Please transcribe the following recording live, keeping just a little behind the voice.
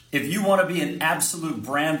If you want to be an absolute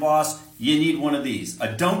brand boss, you need one of these.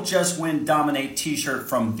 A Don't Just Win, Dominate t-shirt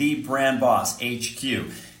from The Brand Boss HQ.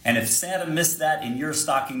 And if Santa missed that in your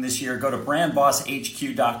stocking this year, go to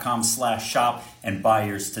brandbosshq.com/shop and buy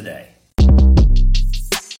yours today.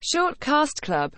 Shortcast Club.